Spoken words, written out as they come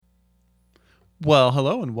Well,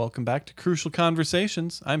 hello and welcome back to Crucial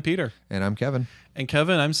Conversations. I'm Peter. And I'm Kevin. And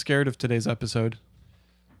Kevin, I'm scared of today's episode.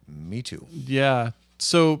 Me too. Yeah.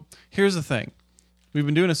 So here's the thing. We've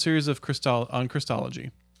been doing a series of on Christology,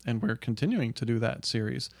 and we're continuing to do that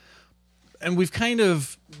series. And we've kind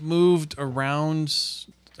of moved around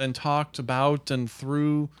and talked about and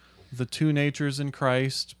through the two natures in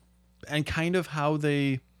Christ and kind of how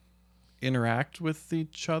they interact with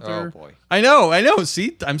each other. Oh, boy. I know.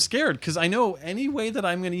 See, I'm scared because I know any way that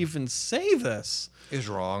I'm going to even say this Is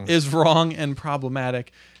wrong. is wrong and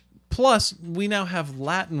problematic. Plus, we now have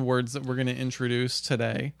Latin words that we're going to introduce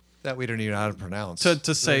today that we don't even know how to pronounce.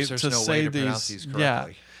 to say There's to no say way to these. pronounce these correctly. Yeah.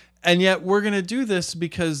 And yet we're going to do this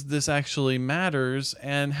because this actually matters,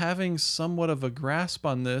 and having somewhat of a grasp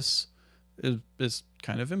on this is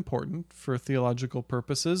kind of important for theological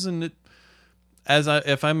purposes. And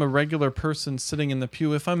if I'm a regular person sitting in the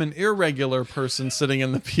pew, if I'm an irregular person sitting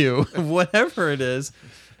in the pew, whatever it is,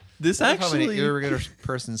 this actually... I'm an irregular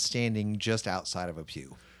person standing just outside of a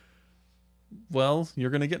pew. Well, you're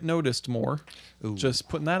going to get noticed more. Ooh. Just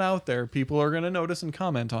putting that out there. People are going to notice and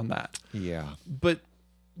comment on that. Yeah. But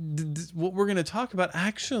what we're going to talk about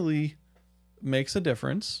actually makes a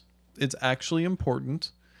difference. It's actually important.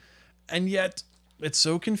 And yet, it's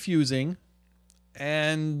so confusing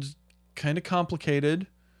and kind of complicated.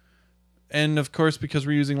 And of course, because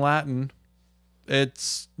we're using Latin,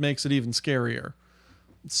 it makes it even scarier.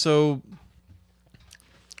 So,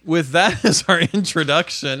 with that as our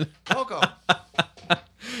introduction, Welcome.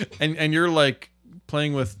 and you're like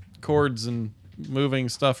playing with chords and moving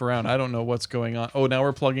stuff around. I don't know what's going on. Oh, now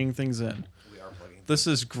we're plugging things in. We are plugging. This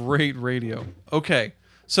is great radio. Okay,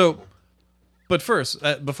 so, but first,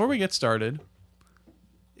 before we get started,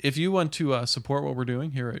 if you want to support what we're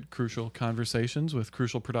doing here at Crucial Conversations with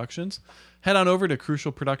Crucial Productions, head on over to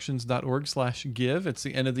crucialproductions.org/give. It's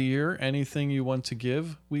the end of the year. Anything you want to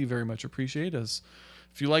give, we very much appreciate. As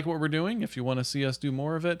if you like what we're doing, if you want to see us do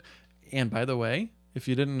more of it. And by the way, if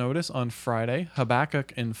you didn't notice, on Friday,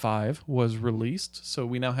 Habakkuk in 5 was released. So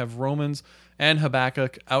we now have Romans and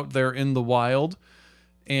Habakkuk out there in the wild.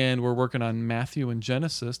 And we're working on Matthew and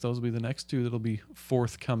Genesis. Those will be the next two that'll be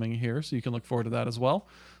forthcoming here. So you can look forward to that as well.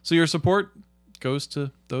 So your support goes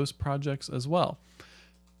to those projects as well.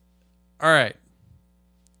 All right.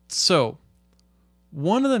 So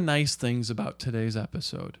one of the nice things about today's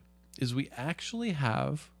episode is we actually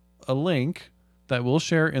have a link that we'll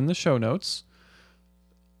share in the show notes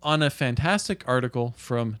on a fantastic article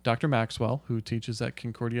from Dr. Maxwell, who teaches at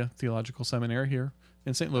Concordia Theological Seminary here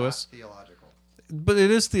in St. Louis. Theological. But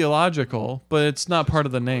it is theological, but it's not part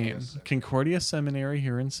of the name. Concordia Seminary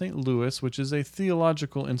here in St. Louis, which is a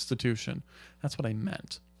theological institution. That's what I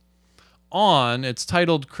meant. It's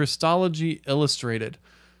titled Christology Illustrated.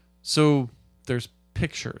 So there's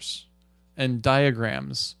pictures and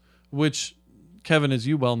diagrams, which, Kevin, as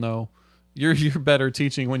you well know, you're better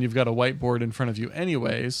teaching when you've got a whiteboard in front of you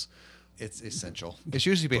anyways. It's essential. It's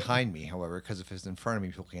usually behind me, however, because if it's in front of me,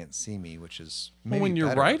 people can't see me, which is maybe Well, when you're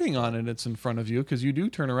better. writing on it, it's in front of you because you do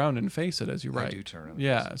turn around and face it as you write. I do turn around.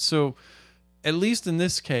 Yeah. So at least in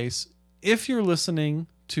this case, if you're listening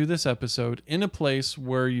to this episode in a place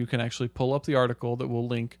where you can actually pull up the article that we'll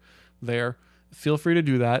link there, feel free to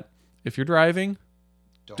do that. If you're driving,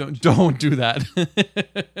 don't do that.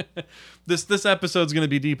 This episode's going to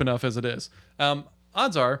be deep enough as it is.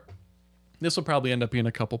 Odds are this will probably end up being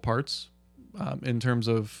a couple parts in terms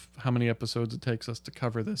of how many episodes it takes us to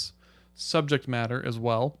cover this subject matter as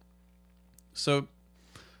well. So,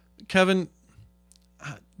 Kevin,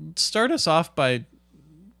 start us off by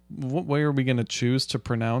what way are we going to choose to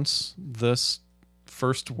pronounce this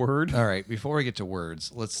first word? All right. Before we get to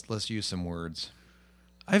words, let's use some words.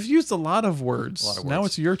 I've used a lot of words. Now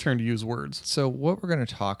it's your turn to use words. So what we're going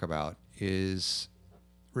to talk about is,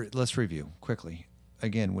 let's review quickly.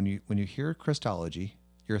 Again, when you hear Christology,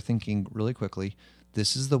 you're thinking really quickly,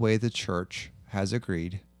 this is the way the church has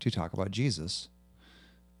agreed to talk about Jesus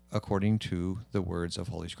according to the words of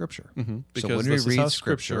Holy Scripture. Mm-hmm. So when we read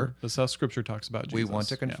Scripture, this is how Scripture talks about Jesus. we want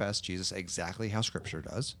to confess Jesus exactly how Scripture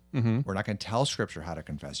does. Mm-hmm. We're not going to tell Scripture how to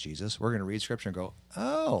confess Jesus. We're going to read Scripture and go,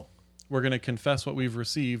 oh. We're going to confess what we've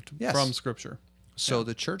received from Scripture. So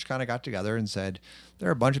the church kind of got together and said, there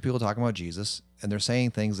are a bunch of people talking about Jesus, and they're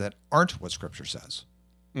saying things that aren't what Scripture says.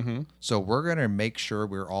 Mm-hmm. So we're going to make sure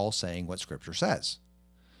we're all saying what Scripture says.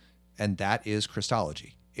 And that is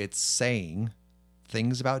Christology. It's saying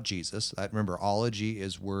things about Jesus. Remember, ology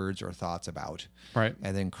is words or thoughts about. Right.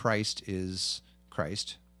 And then Christ is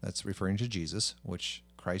Christ. That's referring to Jesus, which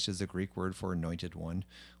Christ is the Greek word for anointed one,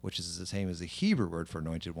 which is the same as the Hebrew word for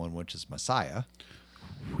anointed one, which is Messiah.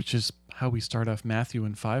 Which is how we start off Matthew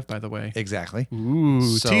in 5, by the way. Exactly. Ooh,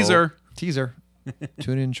 So- teaser. Teaser.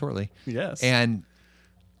 Tune in shortly. Yes. And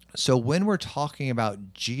so when we're talking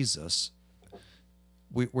about Jesus,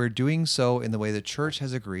 we're doing so in the way the church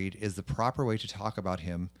has agreed is the proper way to talk about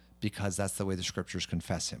him, because that's the way the scriptures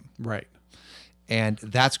confess him. Right. And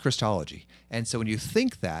that's Christology. And so when you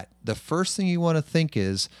think that, the first thing you want to think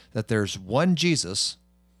is that there's one Jesus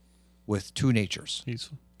with two natures. He's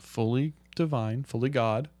fully divine, fully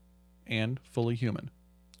God, and fully human.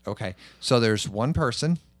 Okay. So there's one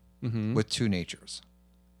person Mm-hmm. with two natures.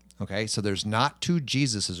 Okay. So there's not two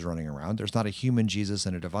Jesuses running around. There's not a human Jesus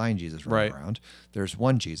and a divine Jesus running Right. around. There's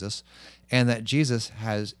one Jesus. And that Jesus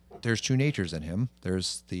there's two natures in him.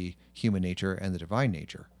 There's the human nature and the divine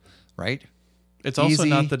nature, right? It's also Easy.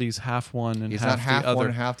 not that he's half one and He's half not half the other.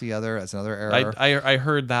 one, half the other. That's another error. I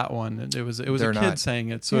heard that one. And it was a They're kid not- saying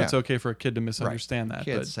it, so Yeah. it's okay for a kid to misunderstand that.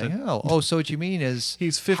 Kids but saying, so what you mean is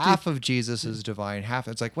He's 50 half of Jesus is divine, half.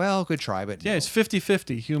 It's like, well, good try, but yeah, no, it's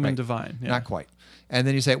 50-50 human Right. divine. Yeah. not quite. And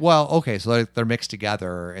then you say, well, okay, so they're mixed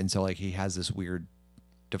together, and so like he has this weird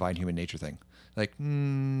divine human nature thing. Like,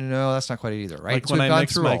 no, that's not quite it either, right? Like So when we've I gone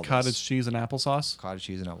mix through my all this. cottage cheese and applesauce, Cottage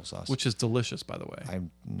cheese and applesauce, which is delicious, by the way. I'm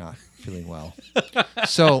not feeling well.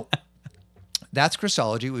 So that's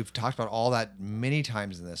Christology. We've talked about all that many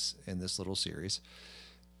times in this little series.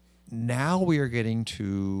 Now we are getting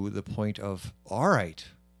to the point of, all right,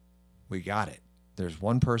 we got it. There's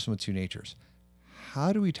one person with two natures.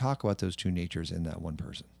 How do we talk about those two natures in that one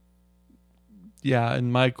person? Yeah,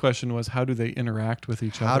 and my question was, how do they interact with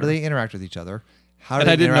each other? How do they interact with each other? How do And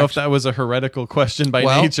they I didn't know if interact- that was a heretical question by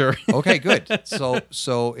Well, nature. Okay, good.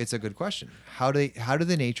 So it's a good question. How do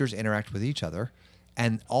the natures interact with each other,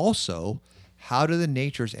 and also how do the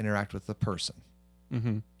natures interact with the person?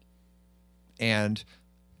 Mm-hmm. And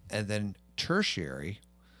then tertiary,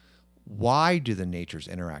 why do the natures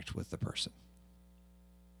interact with the person?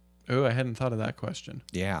 Oh, I hadn't thought of that question.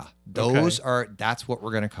 Yeah, that's what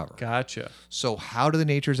we're going to cover. Gotcha. So how do the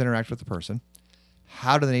natures interact with the person?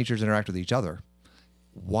 How do the natures interact with each other?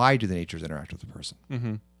 Why do the natures interact with the person?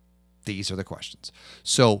 Mm-hmm. These are the questions.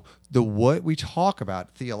 So what we talk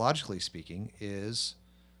about, theologically speaking, is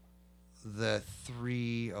the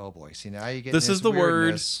three. Oh boy! See, now you get This is the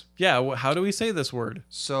weirdness. word. Yeah. How do we say this word?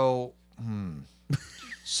 So,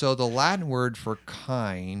 so the Latin word for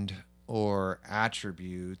kind or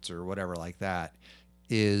attributes or whatever like that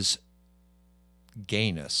is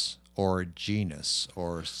genus or genus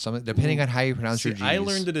or something, depending on how you pronounce your See, G's. I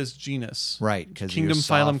learned it as genus. Right, because Kingdom,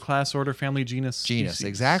 phylum, class, order, family, genus, genus, species.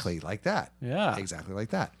 exactly like that. Yeah. Exactly like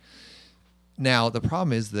that. Now, the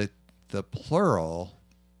problem is that the plural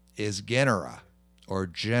is genera or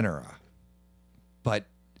genera. But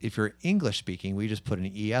if you're English speaking, we just put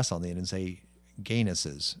an ES on the end and say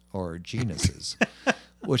genuses or genuses,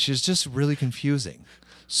 which is just really confusing.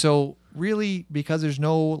 So really, because there's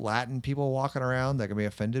no Latin people walking around that can be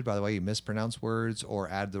offended by the way you mispronounce words or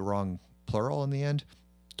add the wrong plural in the end,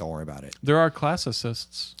 don't worry about it. There are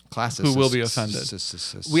classicists Classicists who will be offended.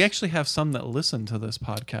 We actually have some that listen to this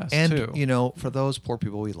podcast and too. you know, for those poor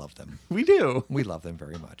people, we love them. We do. We love them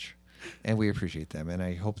very much, and we appreciate them. And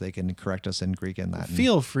I hope they can correct us in Greek and Latin.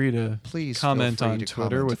 Feel free to Please feel comment free on to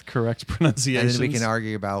Twitter comment. with correct and pronunciations. then we can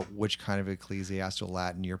argue about which kind of ecclesiastical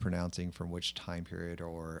Latin you're pronouncing from which time period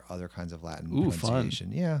or other kinds of Latin Ooh, fun.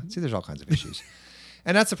 pronunciation. Yeah, see, there's all kinds of issues.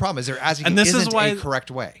 And that's the problem, is there And this is isn't why- a correct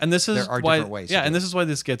way. And this is there are why, different ways. yeah, to and do this is why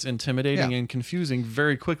this gets intimidating Yeah. and confusing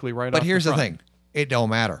very quickly right off. But here's the front. thing. It don't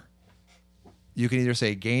matter. You can either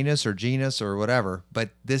say genus or genus or whatever, but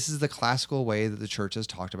this is the classical way that the church has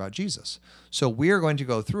talked about Jesus. So we are going to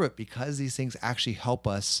go through it because these things actually help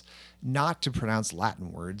us not to pronounce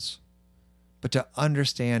Latin words, but to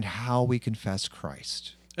understand how we confess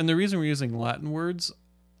Christ. And the reason we're using Latin words,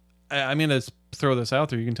 I'm going to throw this out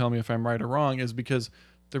there. You can tell me if I'm right or wrong, is because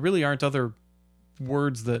there really aren't other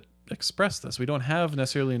words that express this. We don't have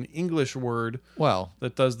necessarily an English word Well,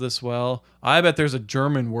 that does this well. I bet there's a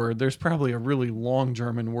German word. There's probably a really long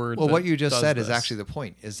German word. well, that what you just does said is this. actually the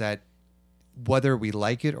point, is that whether we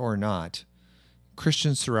like it or not,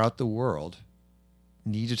 Christians throughout the world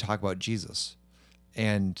need to talk about Jesus.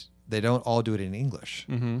 And they don't all do it in English.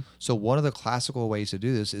 Mm-hmm. So one of the classical ways to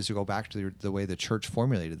do this is to go back to the way the church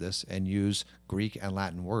formulated this and use Greek and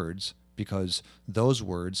Latin words, because those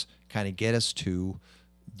words kind of get us to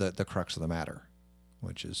the crux of the matter,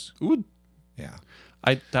 which is, Ooh, yeah.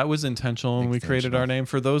 that was intentional when we created our name.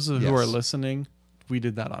 For those who are Yes. listening, we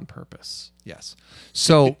did that on purpose. Yes.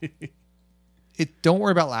 So don't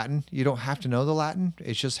worry about Latin. You don't have to know the Latin.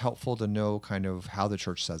 It's just helpful to know kind of how the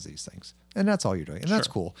church says these things. And that's all you're doing. And that's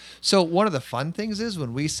Sure. cool. So one of the fun things is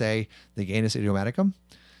when we say the genus idiomaticum,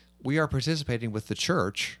 we are participating with the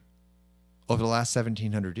church over the last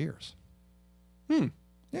 1,700 years.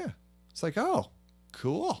 Yeah. It's like, oh,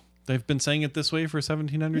 cool. They've been saying it this way for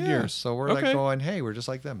 1,700 Yeah. years. So we're like going, hey, we're just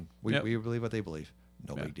like them. We Yep. believe what they believe.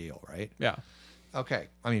 No Yeah. big deal, right? Yeah, Okay.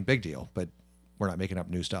 I mean, big deal, but we're not making up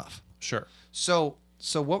new stuff. sure. So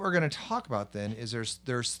what we're going to talk about then is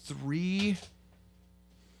there's 3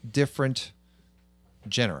 different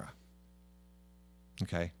genera.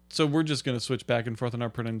 Okay. So we're just going to switch back and forth on our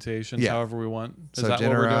pronunciations Yeah. however we want. Is So that what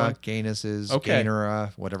we're genera, doing? ganuses, Okay.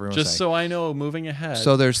 gainera, whatever you want to Just say. so I know, moving ahead.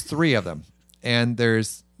 So there's 3 of them. And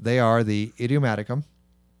they are the idiomaticum,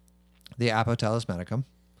 the apotalismaticum,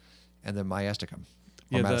 and the myasticum.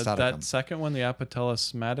 Or yeah, metastaticum. that second one, the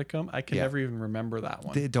apotalismaticum, I can Yeah. never even remember that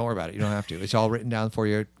one. Don't worry about it. You don't have to. It's all written down for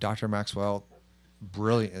you. Dr. Maxwell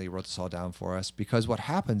brilliantly wrote this all down for us because what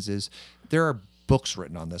happens is there are books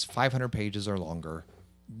written on this, 500 pages or longer,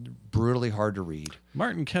 brutally hard to read.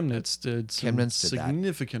 Martin Chemnitz did some Chemnitz did that.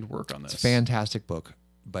 significant work on this. It's a fantastic book,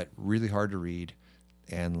 but really hard to read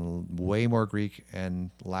and way more Greek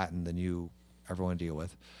and Latin than you ever want to deal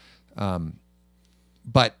with.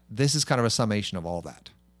 But this is kind of a summation of all that.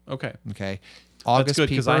 Okay. Okay. That's good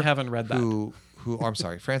because I Pieper, haven't read that. who I'm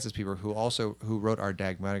sorry, Francis Pieper, who wrote our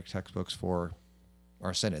dogmatic textbooks for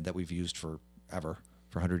our synod that we've used forever,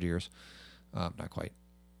 for 100 years. Not quite.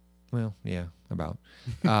 Well, yeah, about.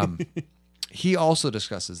 He also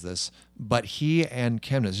discusses this, but he and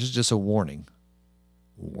Chemnitz, this is just a warning.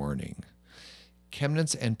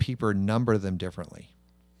 Chemnitz and Pieper number them differently.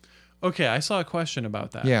 Okay, I saw a question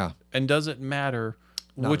about that. Yeah. And does it matter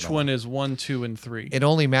Not which at all. one is 1, 2, and 3? It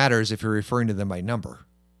only matters if you're referring to them by number.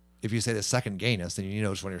 If you say the second Gainus, then you know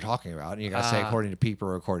which one you're talking about, and you got to say according to Pieper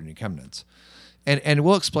or according to Chemnitz. And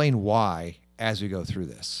we'll explain why as we go through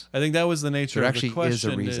this. I think that was the nature There of the actually is a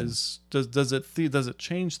question. reason. Does it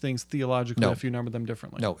change things theologically No. if you number them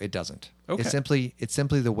differently? No, it doesn't. Okay. It's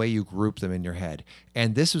simply the way you group them in your head.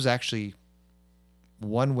 And this was actually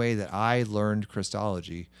one way that I learned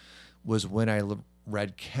Christology was when I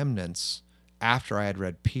read Chemnitz after I had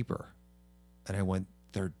read Pieper. And I went,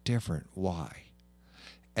 they're different. Why?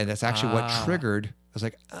 And that's actually what triggered. I was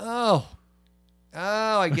like, oh,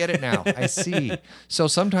 I get it now. I see. So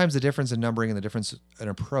sometimes the difference in numbering and the difference in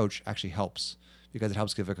approach actually helps because it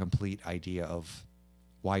helps give a complete idea of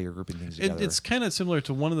why you're grouping things together. It's kind of similar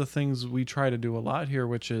to one of the things we try to do a lot here,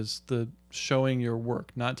 which is the showing your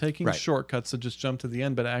work, not taking Right. shortcuts to just jump to the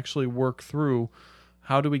end, but actually work through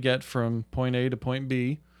how do we get from point A to point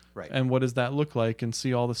B, Right. and what does that look like, and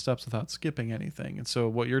see all the steps without skipping anything. And so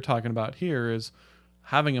what you're talking about here is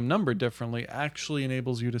having them numbered differently actually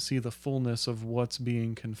enables you to see the fullness of what's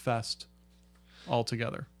being confessed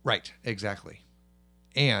altogether. Right, exactly.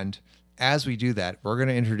 And as we do that, we're going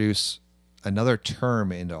to introduce another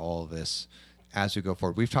term into all of this as we go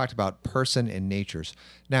forward. We've talked about person and natures.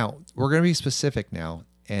 Now, we're going to be specific now,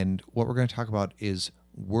 and what we're going to talk about is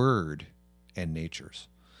word and natures.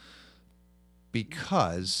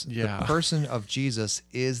 Because Yeah. the person of Jesus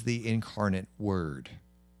is the incarnate word,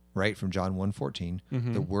 right? From John 1:14,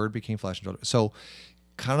 the word became flesh and dwelt. So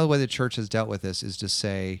kind of the way the church has dealt with this is to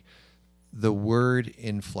say the word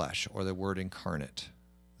in flesh or the word incarnate.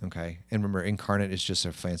 Okay. And remember, incarnate is just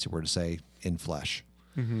a fancy word to say in flesh.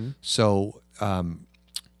 So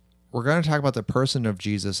we're going to talk about the person of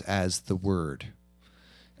Jesus as the word.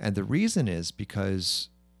 And the reason is because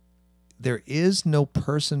there is no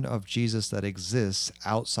person of Jesus that exists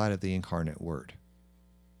outside of the incarnate word.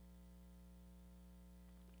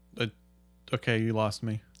 Okay, you lost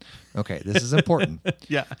me. Okay, this is important.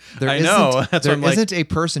 Yeah, There I know. isn't- That's there what I'm like. isn't a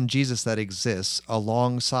person Jesus that exists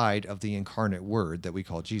alongside of the incarnate word that we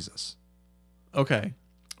call Jesus, Okay.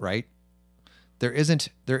 right? There isn't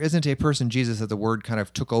a person Jesus that the word kind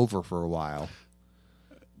of took over for a while.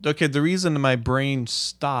 Okay, the reason my brain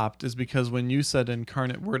stopped is because when you said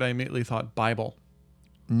incarnate word, I immediately thought Bible.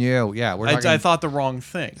 No, yeah, we're talking I thought the wrong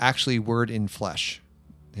thing. actually word in flesh.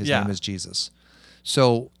 His Yeah. name is Jesus.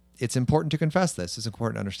 So it's important to confess this. It's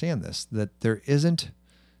important to understand this, that there isn't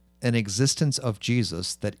an existence of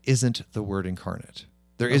Jesus that isn't the word incarnate.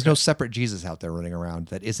 There is no separate Jesus out there running around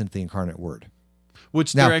that isn't the incarnate word.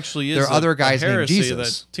 Which Now, there actually is there are other guys a named heresy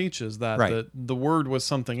Jesus. that teaches that Right. the word was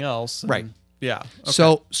something else. and- Right. Yeah. Okay.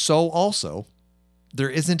 So also,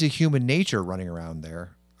 there isn't a human nature running around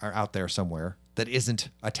there or out there somewhere that isn't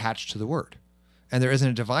attached to the word. And there isn't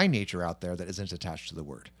a divine nature out there that isn't attached to the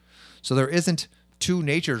word. So there isn't two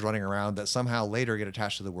natures running around that somehow later get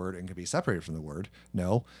attached to the word and can be separated from the word.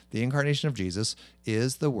 No, the incarnation of Jesus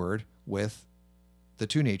is the word with the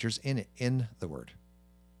two natures in the word.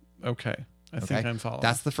 Okay. I think I'm following.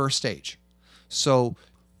 That's the first stage. So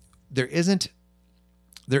there isn't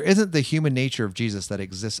There isn't the human nature of Jesus that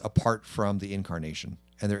exists apart from the incarnation.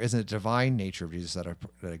 And there isn't a divine nature of Jesus that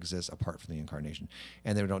exists apart from the incarnation.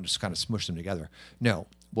 And they don't just kind of smush them together. No,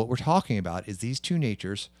 what we're talking about is these two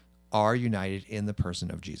natures are united in the person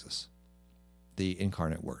of Jesus, the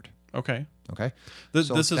incarnate Word. Okay. Okay? This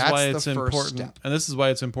is why it's the first important. step. And this is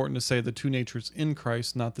why it's important to say the two natures in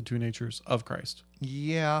Christ, not the two natures of Christ.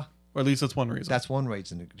 Yeah. Or at least that's one reason. That's one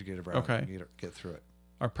reason to get around. Okay. Get through it.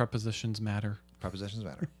 Our prepositions matter. Prepositions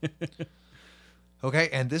matter. Okay,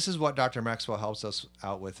 and this is what Dr. Maxwell helps us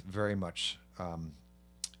out with very much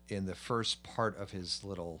in the first part of his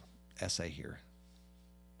little essay here.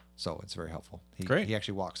 So it's very helpful. Great. He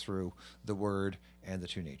actually walks through the Word and the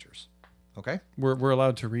two natures. Okay? We're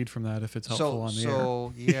allowed to read from that if it's helpful on the air.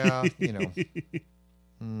 So yeah,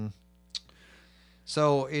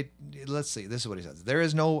 So let's see. This is what he says. There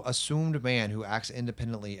is no assumed man who acts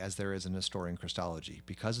independently as there is in Nestorian Christology.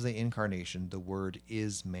 Because of the incarnation, the Word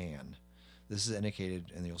is man. This is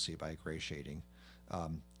indicated, and you'll see by gray shading,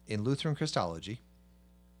 in Lutheran Christology,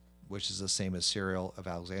 which is the same as Cyril of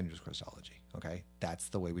Alexandria's Christology. Okay, that's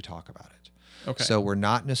the way we talk about it. Okay. So we're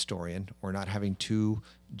not Nestorian. We're not having two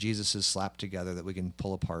Jesuses slapped together that we can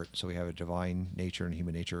pull apart. So we have a divine nature and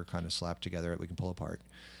human nature kind of slapped together that we can pull apart.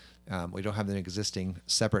 We don't have them existing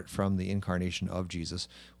separate from the incarnation of Jesus.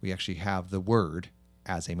 We actually have the Word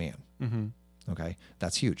as a man. Mm-hmm. Okay,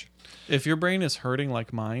 that's huge. If your brain is hurting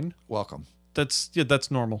like mine, Welcome.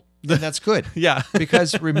 that's normal. And that's good. Yeah.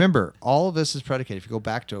 Because remember, all of this is predicated. If you go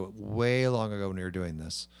back to way long ago when we were doing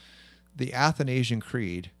this, the Athanasian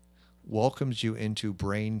Creed welcomes you into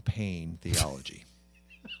brain pain theology.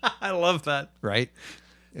 I love that. Right?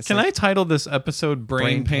 It's Can like I title this episode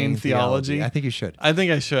Brain Pain Theology? I think you should. I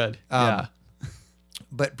think I should. Yeah.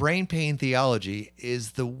 But brain pain theology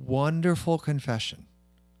is the wonderful confession.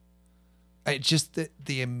 Just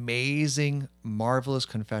the amazing, marvelous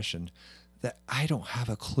confession that I don't have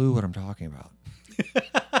a clue what I'm talking about.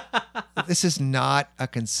 This is not a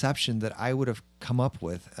conception that I would have come up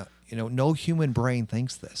with. No human brain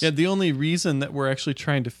thinks this. Yeah, the only reason that we're actually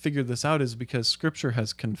trying to figure this out is because Scripture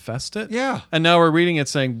has confessed it. Yeah. And now we're reading it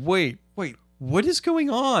saying, wait, Wait. what is going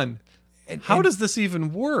on? How does this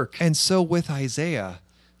even work? And so with Isaiah,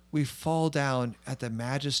 we fall down at the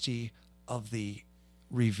majesty of the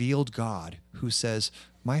revealed God who says,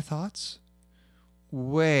 my thoughts,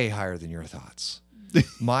 way higher than your thoughts.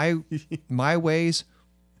 My ways,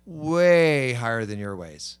 way higher than your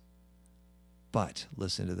ways. But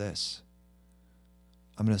listen to this.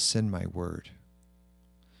 I'm going to send my word.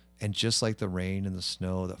 And just like the rain and the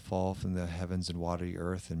snow that fall from the heavens and water the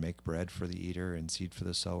earth and make bread for the eater and seed for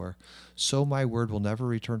the sower, so my word will never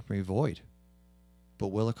return to me void, but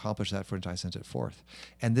will accomplish that for which I sent it forth.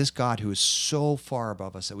 And this God who is so far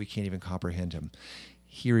above us that we can't even comprehend him,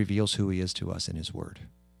 he reveals who he is to us in his word.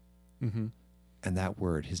 Mm-hmm. And that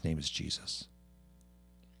word, his name is Jesus.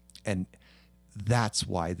 And that's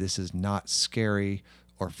why this is not scary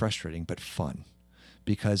or frustrating, but fun.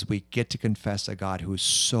 Because we get to confess a God who is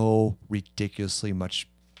so ridiculously much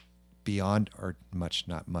beyond, or much,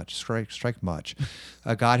 not much, strike much,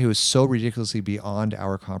 a God who is so ridiculously beyond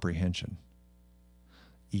our comprehension,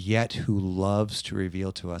 yet who loves to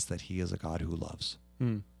reveal to us that he is a God who loves.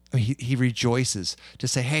 Mm. I mean, he rejoices to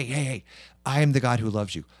say, hey, I am the God who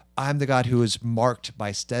loves you. I'm the God who is marked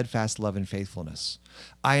by steadfast love and faithfulness.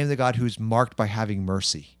 I am the God who's marked by having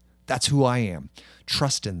mercy. That's who I am.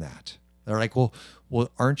 Trust in that. They're like, well,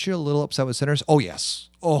 aren't you a little upset with sinners? Oh, yes.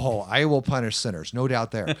 Oh, I will punish sinners. No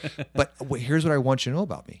doubt there. But here's what I want you to know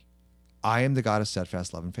about me. I am the God of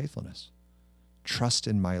steadfast love and faithfulness. Trust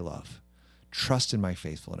in my love. Trust in my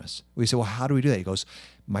faithfulness. We say, well, how do we do that? He goes,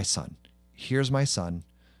 my son. Here's my son.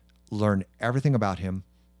 Learn everything about him.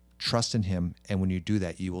 Trust in him. And when you do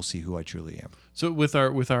that, you will see who I truly am. So with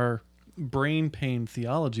our brain pain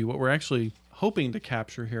theology, what we're actually hoping to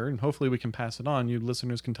capture here, and hopefully we can pass it on, you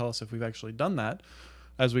listeners can tell us if we've actually done that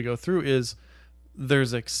as we go through, is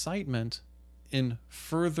there's excitement in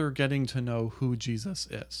further getting to know who Jesus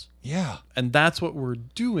is. Yeah. And that's what we're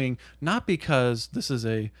doing, not because this is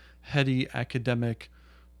a heady academic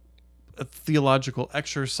theological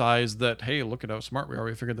exercise that, hey, look at how smart we are,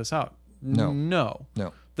 we figured this out. No.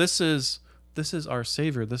 This is our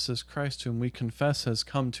Savior. This is Christ, whom we confess has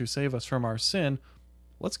come to save us from our sin.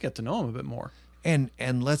 Let's get to know him a bit more. And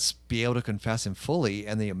let's be able to confess him fully,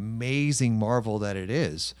 and the amazing marvel that it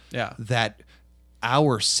is that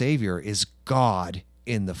our Savior is God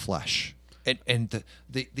in the flesh, and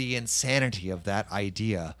the insanity of that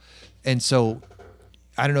idea. And so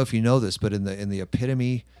I don't know if you know this, but in the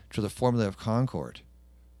epitome to the formula of Concord,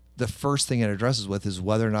 the first thing it addresses with is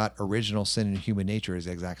whether or not original sin and human nature is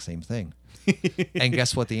the exact same thing. And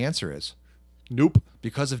guess what the answer is? Nope.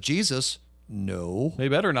 Because of Jesus, no. They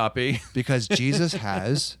better not be. Because Jesus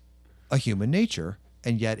has a human nature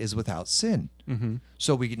and yet is without sin. Mm-hmm.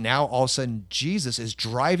 So we now all of a sudden Jesus is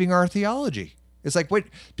driving our theology. It's like, wait,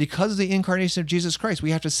 because of the incarnation of Jesus Christ, we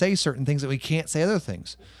have to say certain things that we can't say other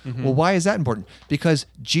things. Mm-hmm. Well, why is that important? Because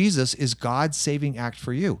Jesus is God's saving act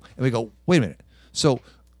for you. And we go, wait a minute. So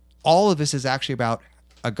all of this is actually about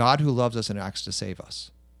a God who loves us and acts to save us.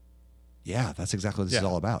 Yeah, that's exactly what this is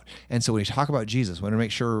all about. And so when we talk about Jesus, we want to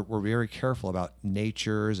make sure we're very careful about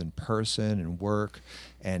natures and person and work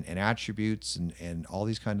and attributes and all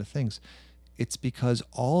these kind of things. It's because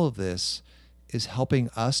all of this is helping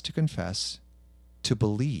us to confess, to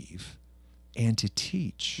believe, and to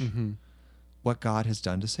teach what God has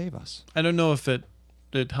done to save us. I don't know if it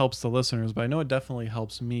helps the listeners, but I know it definitely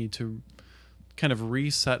helps me to kind of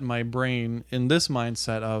reset my brain in this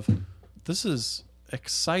mindset of this is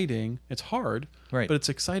exciting. It's hard, Right. but it's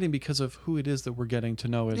exciting because of who it is that we're getting to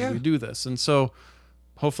know as Yeah. we do this. And so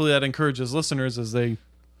hopefully that encourages listeners as they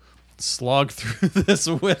slog through this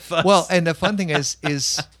with us. Well, and the fun thing is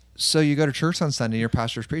so you go to church on Sunday, your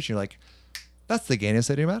pastor's preaching, you're like, that's the Genus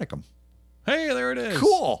Idiomaticum. hey, there it is.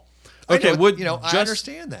 Cool. Okay, I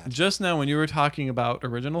understand that. Just now when you were talking about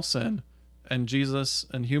original sin and Jesus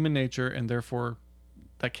and human nature, and therefore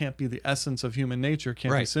that can't be the essence of human nature,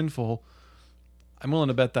 can't be Right. sinful, I'm willing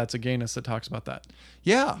to bet that's a Genus that talks about that.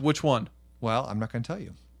 Yeah. Which one? Well, I'm not going to tell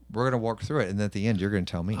you. We're going to walk through it, and at the end, you're going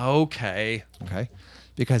to tell me. Okay. Okay?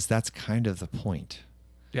 Because that's kind of the point,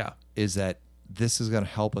 Yeah. is that this is going to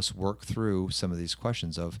help us work through some of these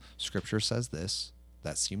questions of Scripture says this,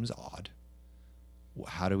 that seems odd.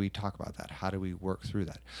 How do we talk about that? How do we work through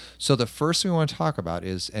that? So the first thing we want to talk about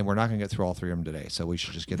is, and we're not going to get through all three of them today, so we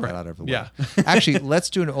should just get that out of the way. Yeah. Actually, let's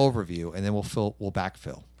do an overview, and then we'll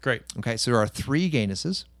backfill. Great. Okay, so there are three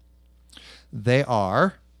Ganuses. They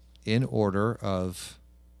are in order of...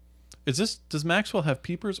 Does Maxwell have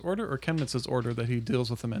Pieper's order or Chemnitz's order that he deals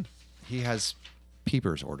with them in? He has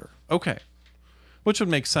Pieper's order. Okay. Which would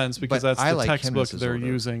make sense because But that's I the like textbook Chemnitz's they're order.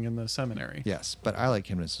 using in the seminary. Yes, but I like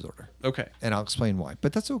Chemnitz's order. Okay. And I'll explain why.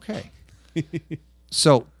 But that's okay.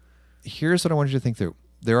 So here's what I want you to think through.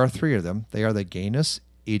 There are three of them. They are the Genus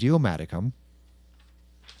Idiomaticum,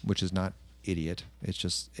 which is not idiot. It's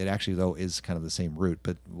just, it actually, though, is kind of the same root,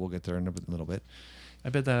 but we'll get there in a little bit. I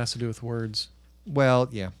bet that has to do with words. Well,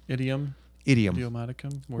 yeah. Idiom. Idiom.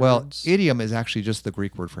 Idiomaticum. Words. Well, idiom is actually just the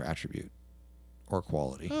Greek word for attribute or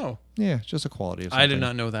quality. Oh. Yeah, it's just a quality of something. I did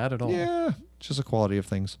not know that at all. Yeah, it's just a quality of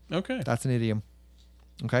things. Okay. That's an idiom.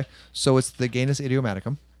 Okay, so it's the Genus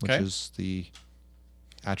Idiomaticum, which Okay. is the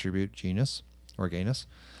attribute genus or genus.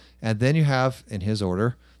 And then you have, in his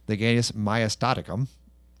order, the Genus Majestaticum,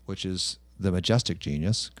 which is the majestic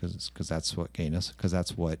genius, because that's what genus, because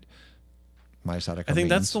that's what Majestaticum I think means.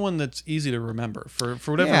 that's the one that's easy to remember. For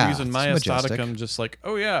whatever Yeah, reason, it's Majestaticum, majestic. just like,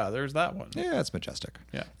 oh yeah, there's that one. Yeah, it's majestic.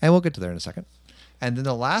 Yeah. And we'll get to there in a second. And then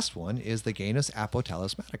the last one is the Genus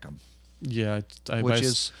Apotalismaticum, Yeah. which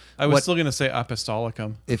is I was what- still going to say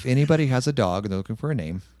Apostolicum. if anybody has a dog and they're looking for a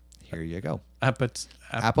name, here you go.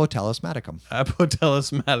 Apotalismaticum.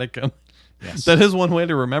 Apotalismaticum. Yes. That is one way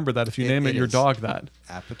to remember that if you It- name it your is. dog that.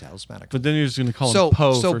 Apotalismaticum. But then you're just going to call So, him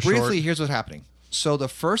Poe so for briefly, short. here's what's happening. So the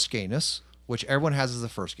first Genus, which everyone has as the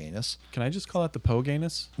first Genus, Can I just call it the Poe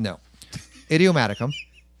Genus? no, Idiomaticum.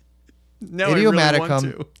 No, I really want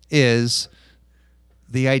Idiomaticum to. is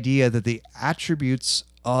the idea that the attributes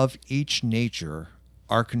of each nature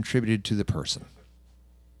are contributed to the person.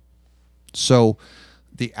 So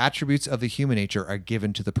the attributes of the human nature are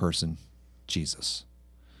given to the person, Jesus,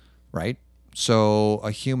 right? So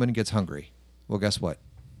a human gets hungry. Well, guess what?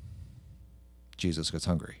 Jesus gets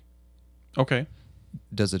hungry. Okay.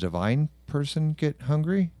 Does a divine person get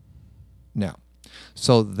hungry? No.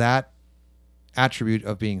 So that attribute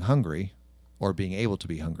of being hungry or being able to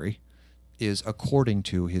be hungry is according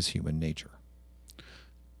to his human nature.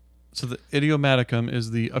 So the Idiomaticum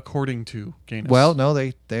is the according to Genus. Well, no,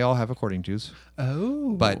 they all have according to's,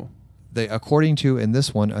 oh. but the according to in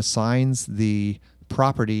this one assigns the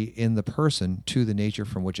property in the person to the nature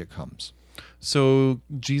from which it comes. So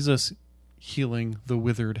Jesus healing the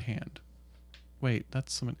withered hand. Wait,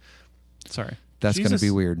 that's something. Sorry. That's going to be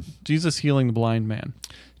weird. Jesus healing the blind man.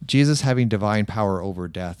 Jesus having divine power over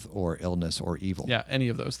death or illness or evil. Yeah, any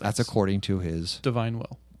of those things. That's according to his divine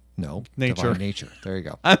will. divine Nature. nature. There you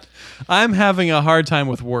go. I'm having a hard time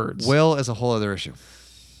with words. Will is a whole other issue.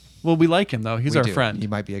 Well, we like him though. He's We our do. friend. He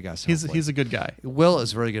might be a guest. He's hopefully. a good guy. Will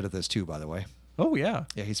is really good at this too, by the way. Oh yeah.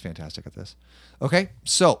 Yeah, he's fantastic at this. Okay,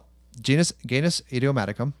 so Genus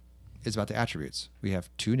Idiomaticum is about the attributes. We have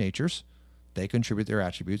two natures. They contribute their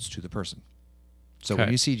attributes to the person. So when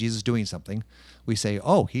Okay. you see Jesus doing something, we say,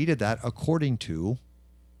 oh, he did that according to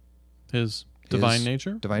His divine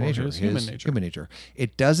nature? Divine Or nature. His human nature. Human nature.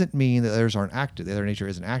 It doesn't mean that the others aren't active. The other nature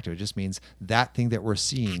isn't active. It just means that thing that we're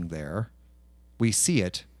seeing there, we see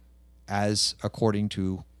it as according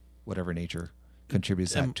to whatever nature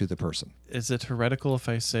contributes that to the person. Is it heretical if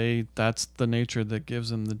I say that's the nature that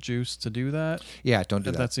gives him the juice to do that? Yeah, don't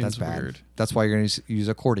do that. That seems That's bad. weird. That's why you're going to use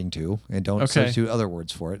according to, and don't Okay. substitute other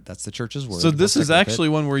words for it. That's the church's word. So We'll this stick is with it. actually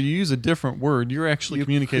one where you use a different word. You're actually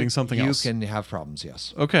communicating something else. You can have problems,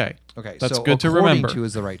 yes. Okay. Okay, That's so good to according remember. to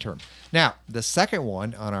is the right term. Now, the second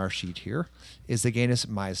one on our sheet here is the genus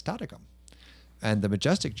Majestaticum. And the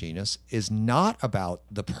majestic genus is not about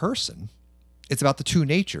the person. It's about the two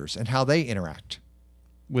natures and how they interact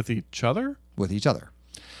With each other? with each other.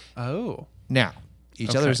 Oh. Now,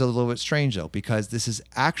 each Okay. other is a little bit strange, though, because this is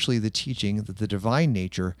actually the teaching that the divine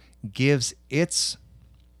nature gives its,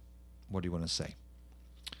 what do you want to say?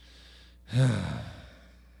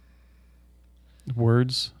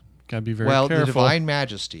 Words. Gotta be very Well, careful. the divine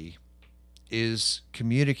majesty is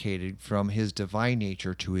communicated from his divine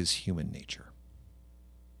nature to his human nature.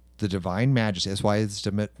 The divine majesty, that's why it's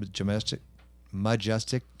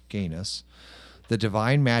majestic genus. The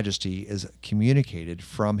divine majesty is communicated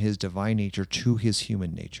from his divine nature to his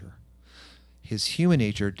human nature. His human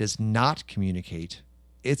nature does not communicate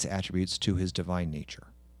its attributes to his divine nature.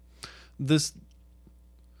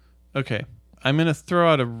 Okay. I'm going to throw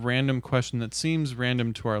out a random question that seems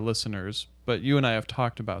random to our listeners, but you and I have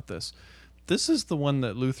talked about this. This is the one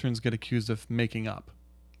that Lutherans get accused of making up.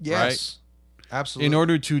 Yes, absolutely. In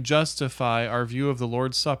order to justify our view of the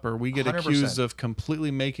Lord's Supper, we get 100%. accused of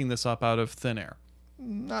completely making this up out of thin air.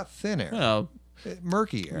 Not thin air, Well,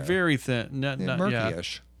 murky air. very thin. Not, yeah.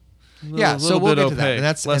 Murky-ish. A Yeah, so we'll bit get to that, opaque, and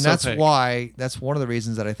that's less opaque. why that's one of the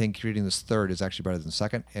reasons that I think reading this third is actually better than the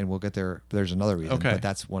second, and we'll get there. There's another reason, Okay. but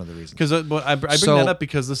that's one of the reasons. Because I bring So- that up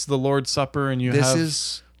because this is the Lord's Supper, and you This have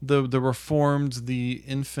is the Reformed, the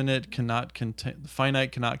infinite cannot contain, the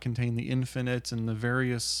finite cannot contain the infinite, and the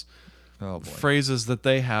various oh boy. phrases that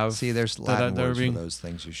they have. See, there's that Latin are words being- for those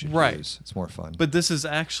things you should Right. use. It's more fun. But this is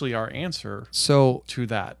actually our answer So to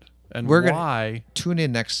that, and We're gonna- why. tune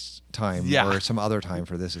in next time Yeah. or some other time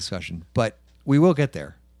for this discussion, but we will get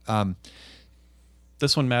there.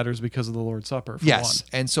 This one matters because of the Lord's Supper. For Yes, one.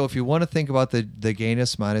 and so if you want to think about the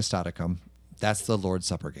genus Majestaticum, that's the Lord's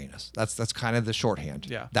Supper genus. That's kind of the shorthand.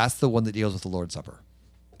 Yeah. That's the one that deals with the Lord's Supper,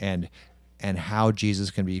 and how Jesus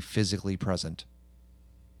can be physically present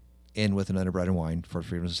in with another bread and wine for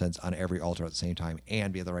freedom of sins on every altar at the same time,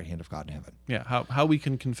 and be at the right hand of God in heaven. Yeah, how we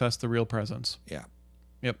can confess the real presence. Yeah,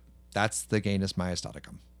 Yep, that's the genus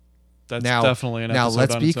Majestaticum. that's Now, definitely an now episode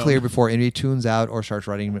let's on be its own. clear before anybody tunes out or starts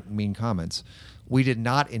writing mean comments. We did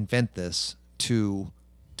not invent this to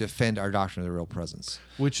defend our doctrine of the real presence.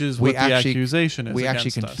 Which is We what the actually- accusation is. We actually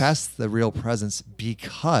against us. confess the real presence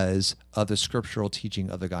because of the scriptural teaching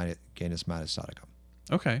of the genus Majestaticum.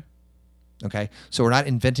 Okay. Okay, so we're not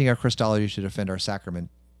inventing our Christology to defend our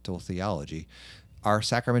sacramental theology. Our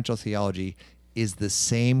sacramental theology is the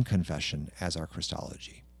same confession as our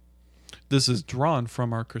Christology. This is drawn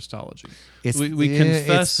from our Christology. It's we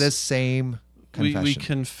confess It's the same confession. we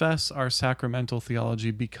confess our sacramental theology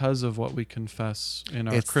because of what we confess in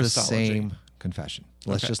our It's the Christology. same confession.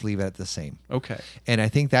 Let's Okay. just leave it at the same. Okay. And I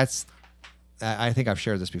think I think I've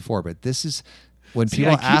shared this before, but this is when See,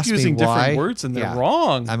 people I keep ask me using why different words and they're yeah,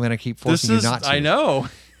 wrong. I'm going to keep This forcing is you not to. I know.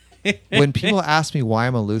 When people ask me why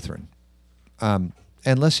I'm a Lutheran, and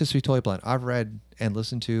let's just be totally blunt, I've read and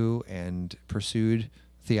listened to and pursued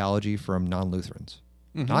theology from non-Lutherans,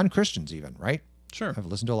 non-Christians even, right? Sure. I've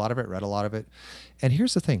listened to a lot of it, read a lot of it. And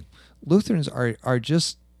here's the thing. Lutherans are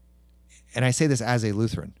just, and I say this as a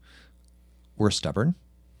Lutheran, we're stubborn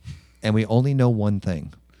and we only know one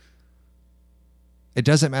thing. It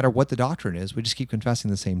doesn't matter what the doctrine is. We just keep confessing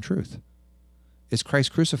the same truth. Is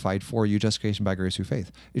Christ crucified for you, justification by grace through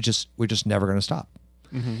faith? We're just never going to stop.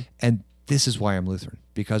 And this is why I'm Lutheran,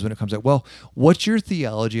 because when it comes out, well, what's your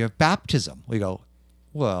theology of baptism? We go,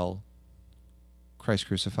 well, Christ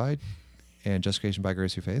crucified and justification by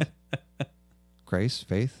grace through faith. Grace,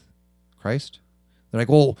 faith, Christ. They're like,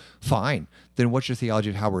 well, fine. Then what's your theology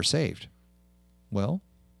of how we're saved? Well,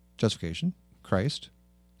 justification, Christ,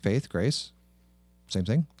 faith, grace, same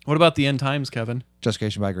thing. What about the end times, Kevin?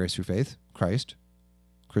 Justification by grace through faith, Christ,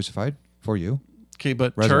 crucified for you. Okay,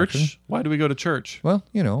 but Resurrection. church? Why do we go to church? Well,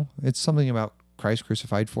 it's something about Christ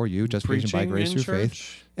crucified for you, justification by Preaching grace in through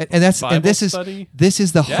church? faith. And that's Bible and this is study? this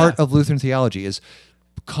is the Yeah. heart of Lutheran theology is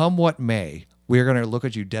come what may, we're going to look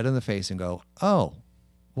at you dead in the face and go, "Oh,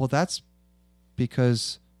 well that's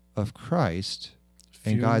because of Christ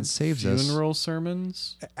and God saves us. Funeral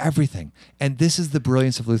sermons. Everything. And this is the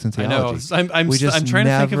brilliance of Lutheran I know. theology. I'm trying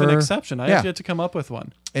to think of an exception. I have yet to come up with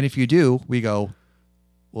one. And if you do, we go,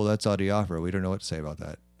 well, that's adiaphora. We don't know what to say about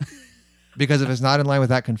that. Because if it's not in line with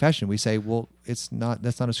that confession, we say, well, that's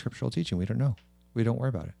not a scriptural teaching. We don't know. We don't worry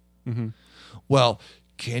about it. Mm-hmm. Well,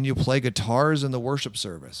 can you play guitars in the worship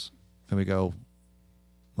service? And we go,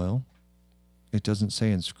 well, it doesn't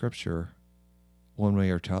say in Scripture one way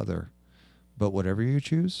or t'other. But whatever you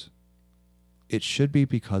choose, it should be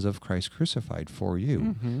because of Christ crucified for you.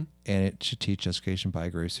 Mm-hmm. And it should teach justification by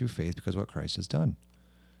grace through faith because of what Christ has done.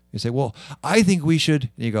 You say, well, I think we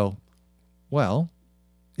should. And you go, well,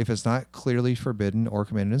 if it's not clearly forbidden or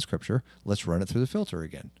commanded in Scripture, let's run it through the filter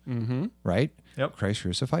again. Mm-hmm. Right? Yep. Christ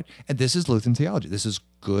crucified. And this is Lutheran theology. This is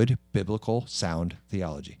good, biblical, sound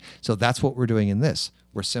theology. So that's what we're doing in this.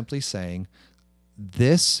 We're simply saying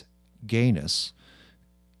this gayness,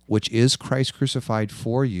 which is Christ crucified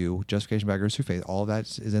for you, justification by grace through faith, all of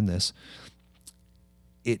that is in this.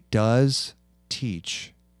 It does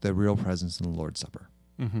teach the real presence in the Lord's Supper.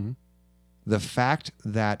 Mm-hmm. The fact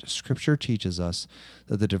that Scripture teaches us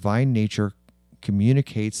that the divine nature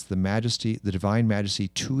communicates the divine majesty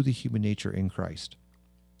to the human nature in Christ,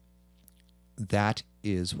 that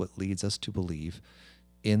is what leads us to believe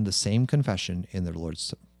in the same confession in the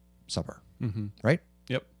Lord's Supper. Mm-hmm. Right?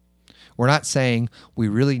 Yep. We're not saying we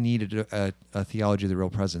really needed a theology of the real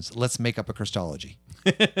presence. Let's make up a Christology.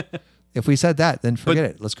 If we said that, then forget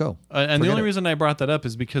it. Let's go. And the only reason I brought that up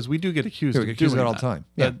is because we do get accused of doing that all the time.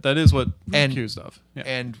 Yeah. That is what we're accused of. Yeah.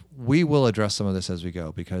 And we will address some of this as we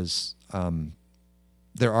go because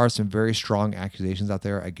there are some very strong accusations out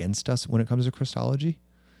there against us when it comes to Christology.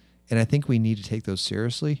 And I think we need to take those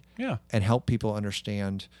seriously and help people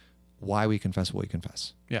understand why we confess what we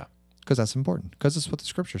confess. Yeah. Because that's important. Because it's what the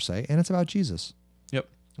Scriptures say, and it's about Jesus. Yep.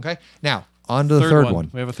 Okay? Now, on to the third one.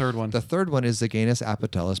 We have a third one. The third one is the genus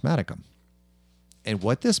Apostellus-Maticum. And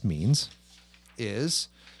what this means is,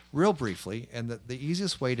 real briefly, and the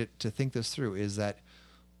easiest way to think this through is that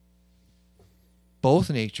both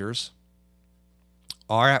natures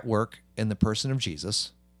are at work in the person of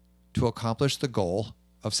Jesus to accomplish the goal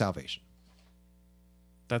of salvation.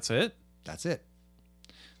 That's it? That's it.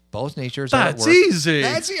 Both natures are at work. That's easy.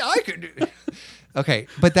 I can do it. Okay,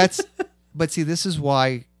 but see, this is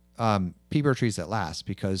why Peter treats it last,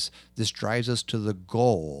 because this drives us to the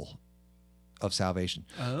goal of salvation.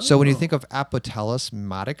 Oh. So when you think of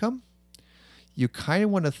Apostellus-Maticum, you kind of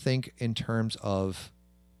want to think in terms of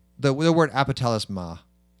the word apotellus-ma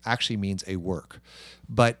actually means a work,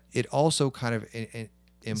 but it also kind of implies.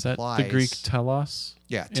 Is that the Greek telos?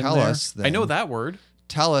 Yeah, telos. I know that word.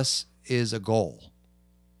 Telos is a goal.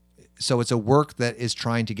 So it's a work that is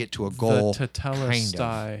trying to get to a goal. The tetelestai.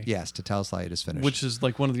 Kind of. Yes, tetelestai, it is finished. Which is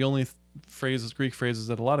like one of the only Greek phrases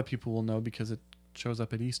that a lot of people will know because it shows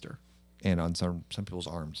up at Easter. And on some people's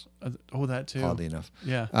arms. That too. Oddly enough.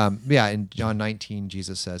 Yeah. In John 19,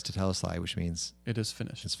 Jesus says tetelestai, which means it is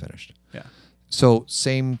finished. It's finished. Yeah. So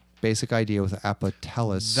same basic idea with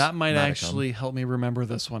apotellus. That might actually help me remember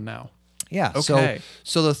this one now. Yeah. Okay.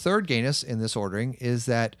 So the third genus in this ordering is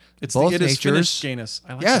that it's both it natures. Is finished genus.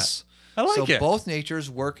 I like yes. That. I like it. So both natures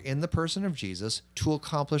work in the person of Jesus to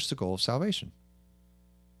accomplish the goal of salvation.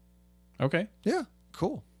 Okay. Yeah.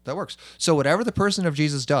 Cool. That works. So whatever the person of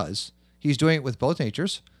Jesus does, he's doing it with both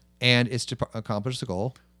natures, and it's to accomplish the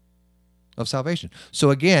goal of salvation. So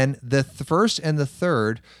again, the first and the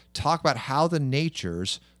third talk about how the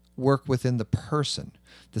natures work within the person.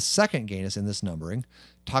 The second genus in this numbering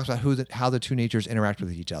talks about how the two natures interact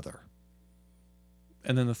with each other.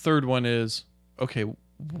 And then the third one is, okay.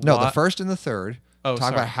 No, the first and the third talk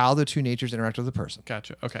sorry. about how the two natures interact with the person.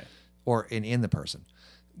 Gotcha. Okay. Or in the person.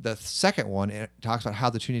 The second one talks about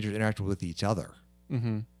how the two natures interact with each other.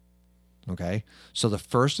 Mm-hmm. Okay? So the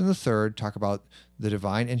first and the third talk about the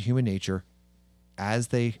divine and human nature as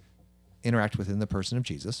they interact within the person of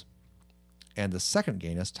Jesus. And the second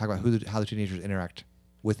genus talk about how the two natures interact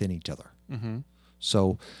within each other. Mm-hmm.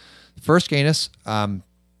 So first genus,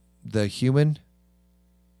 the human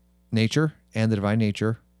nature and the divine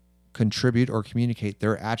nature contribute or communicate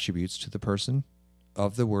their attributes to the person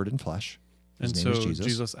of the Word in flesh. His name is Jesus.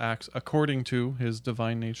 Jesus acts according to his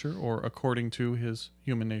divine nature or according to his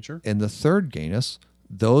human nature. In the third genus,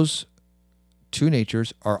 those two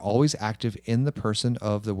natures are always active in the person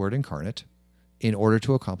of the Word incarnate in order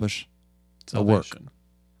to accomplish salvation. A work.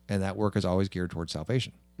 And that work is always geared towards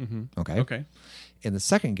salvation. Mm-hmm. Okay? In the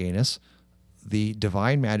second genus, the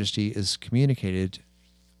divine majesty is communicated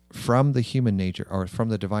from the human nature or from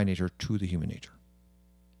the divine nature to the human nature.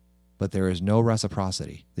 but there is no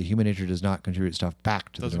reciprocity. The human nature does not contribute stuff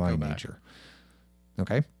back to Doesn't the go divine back. nature.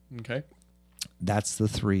 Okay? Okay. That's the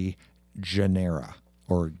three genera,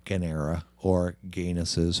 or genera, or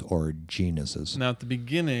genuses, or genuses. Now, at the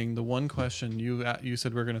beginning, the one question you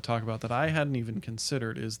said we're going to talk about that I hadn't even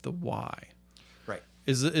considered is the why. Right.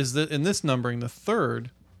 Is that in this numbering, the third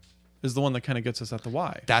is the one that kind of gets us at the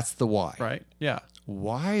why, That's the why. right? Yeah.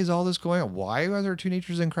 Why is all this going on? Why are there two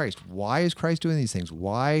natures in Christ? Why is Christ doing these things?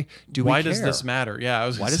 Why do we Why care? does this matter? Yeah, I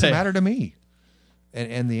was. Why gonna does say, it matter to me?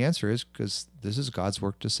 And the answer is because this is God's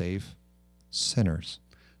work to save sinners.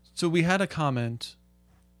 So we had a comment,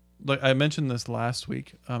 like I mentioned this last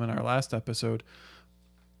week in our last episode,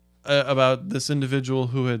 about this individual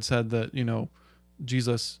who had said that,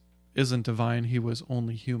 Jesus isn't divine, he was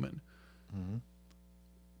only human.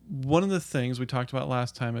 One of the things we talked about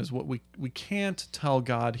last time is what we can't tell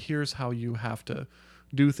God, here's how you have to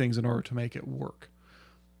do things in order to make it work.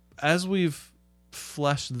 As we've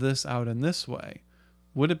fleshed this out in this way,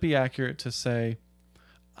 would it be accurate to say,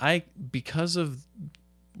 because of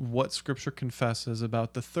what Scripture confesses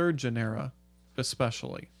about the third genera,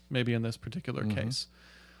 especially, maybe in this particular case,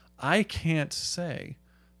 I can't say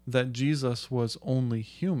that Jesus was only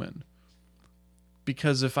human.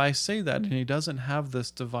 Because if I say that and he doesn't have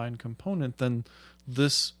this divine component, then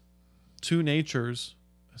this two natures,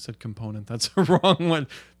 I said component, that's a wrong one,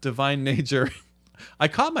 divine nature. I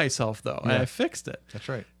caught myself though, and I fixed it. That's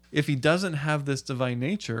right. If he doesn't have this divine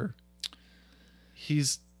nature,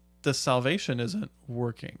 the salvation isn't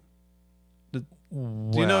working. Do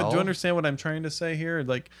you understand what I'm trying to say here?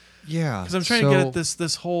 Like, yeah, because I'm trying to get at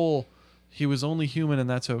this whole, he was only human and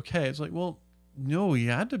that's okay. It's like, well, no, he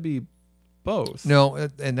had to be both. No,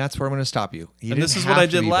 and that's where I'm going to stop you. And this is what I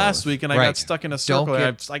did last week, and I got stuck in a circle. And I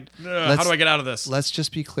was like, how do I get out of this? Let's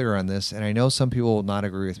just be clear on this. And I know some people will not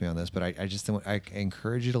agree with me on this, but I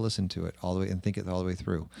encourage you to listen to it all the way and think it all the way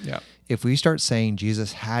through. Yeah. If we start saying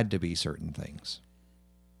Jesus had to be certain things,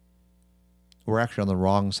 we're actually on the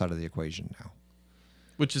wrong side of the equation now.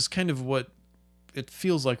 Which is kind of what it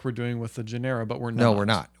feels like we're doing with the genera, but we're not. No, we're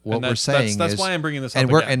not. What we're saying that's is, why I'm bringing this up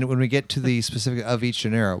and again. and when we get to the specific of each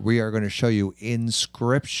genera, we are going to show you in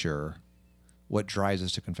Scripture what drives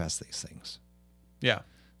us to confess these things. Yeah.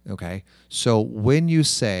 Okay. So when you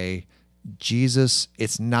say Jesus,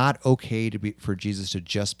 it's not okay for Jesus to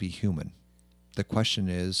just be human. The question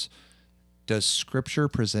is, does Scripture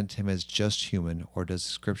present him as just human, or does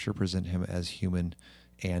Scripture present him as human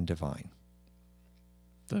and divine?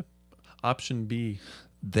 The option B.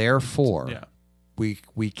 Therefore, Yeah.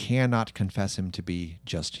 we cannot confess him to be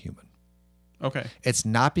just human. Okay. It's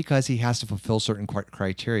not because he has to fulfill certain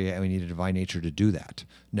criteria and we need a divine nature to do that.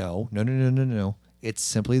 No. It's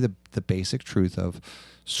simply the basic truth of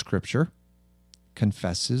Scripture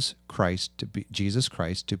confesses Jesus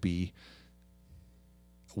Christ to be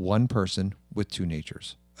one person with two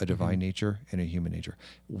natures, a divine nature and a human nature.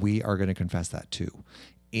 We are going to confess that too.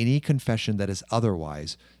 Any confession that is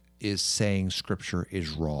otherwise is saying Scripture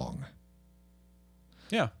is wrong.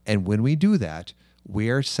 Yeah. And when we do that, we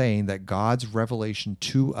are saying that God's revelation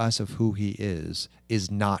to us of who he is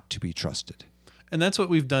not to be trusted. And that's what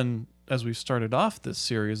we've done as we've started off this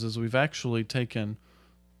series, is we've actually taken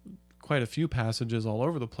quite a few passages all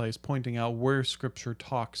over the place pointing out where Scripture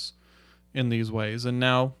talks in these ways. And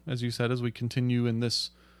now, as you said, as we continue in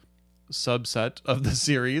this subset of the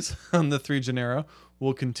series on the three genera,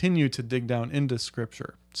 we'll continue to dig down into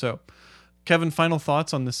Scripture. So, Kevin, final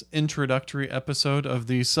thoughts on this introductory episode of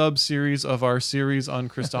the sub-series of our series on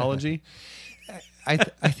Christology? I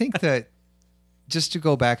think that, just to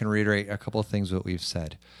go back and reiterate a couple of things that we've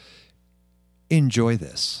said, enjoy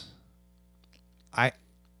this. I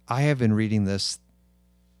have been reading this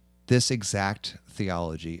exact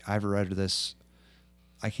theology. I've read this,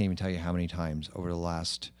 I can't even tell you how many times over the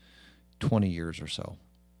last 20 years or so.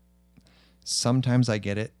 Sometimes I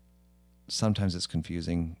get it. Sometimes it's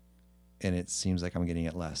confusing and it seems like I'm getting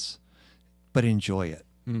it less. But enjoy it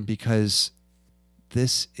because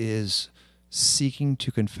this is seeking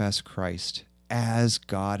to confess Christ as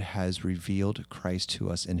God has revealed Christ to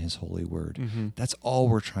us in his holy word. Mm-hmm. That's all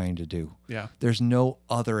we're trying to do. Yeah. There's no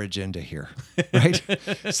other agenda here, right?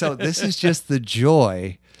 So this is just the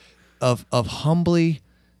joy of humbly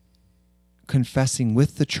confessing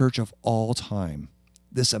with the church of all time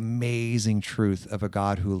this amazing truth of a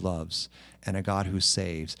God who loves and a God who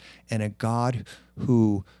saves and a God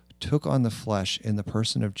who took on the flesh in the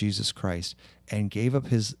person of Jesus Christ and gave up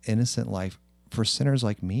his innocent life for sinners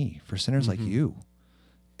like me, for sinners like you.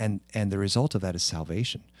 And the result of that is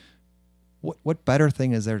salvation. What better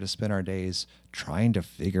thing is there to spend our days trying to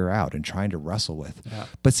figure out and trying to wrestle with? Yeah.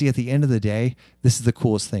 But see, at the end of the day, this is the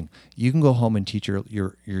coolest thing. You can go home and teach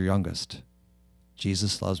your youngest,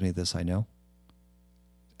 Jesus loves me, this I know.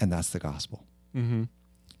 And that's the gospel. Mm-hmm.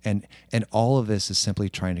 And all of this is simply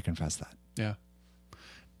trying to confess that. Yeah.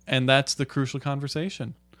 And that's the crucial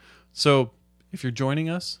conversation. So if you're joining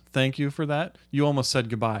us, thank you for that. You almost said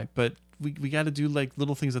goodbye, but we got to do like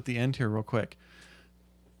little things at the end here real quick.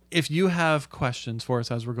 If you have questions for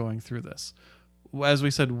us as we're going through this, as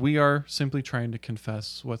we said, we are simply trying to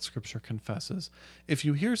confess what Scripture confesses. If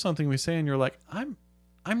you hear something we say and you're like, I'm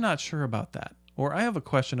not sure about that, or I have a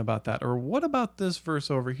question about that, or what about this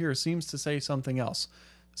verse over here seems to say something else,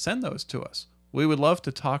 send those to us. We would love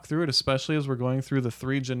to talk through it, especially as we're going through the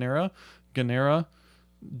three genera,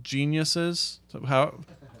 geniuses. So how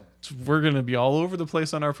we're going to be all over the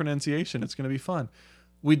place on our pronunciation. It's going to be fun.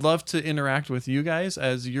 We'd love to interact with you guys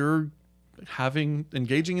as you're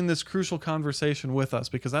engaging in this crucial conversation with us,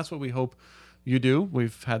 because that's what we hope you do.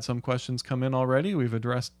 We've had some questions come in already. We've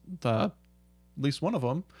addressed at least one of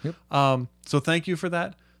them. Yep. So thank you for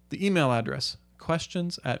that. The email address,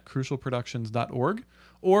 questions@crucialproductions.org,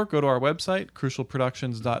 or go to our website,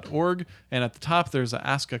 crucialproductions.org, and at the top there's a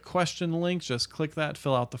Ask a Question link. Just click that,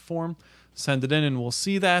 fill out the form, send it in, and we'll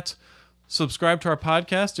see that. Subscribe to our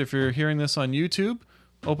podcast if you're hearing this on YouTube.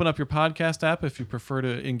 Open up your podcast app if you prefer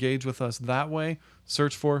to engage with us that way.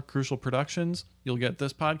 Search for Crucial Productions. You'll get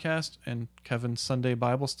this podcast and Kevin's Sunday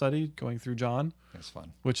Bible study going through John. It's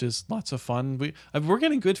fun. Which is lots of fun. We're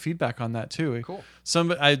getting good feedback on that too. Cool.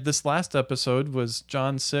 This last episode was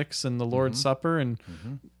John 6 and the Lord's Supper, and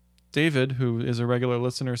David, who is a regular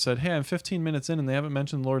listener, said, "Hey, I'm 15 minutes in and they haven't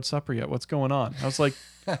mentioned the Lord's Supper yet. What's going on?" I was like,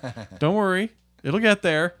 "Don't worry, it'll get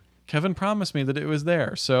there. Kevin promised me that it was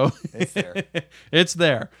there, so It's there. it's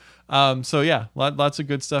there." So yeah, lots of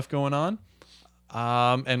good stuff going on,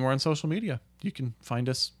 and we're on social media. You can find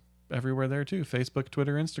us everywhere there too: Facebook,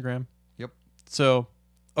 Twitter, Instagram. Yep. So,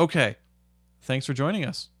 okay. Thanks for joining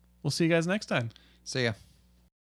us. We'll see you guys next time. See ya.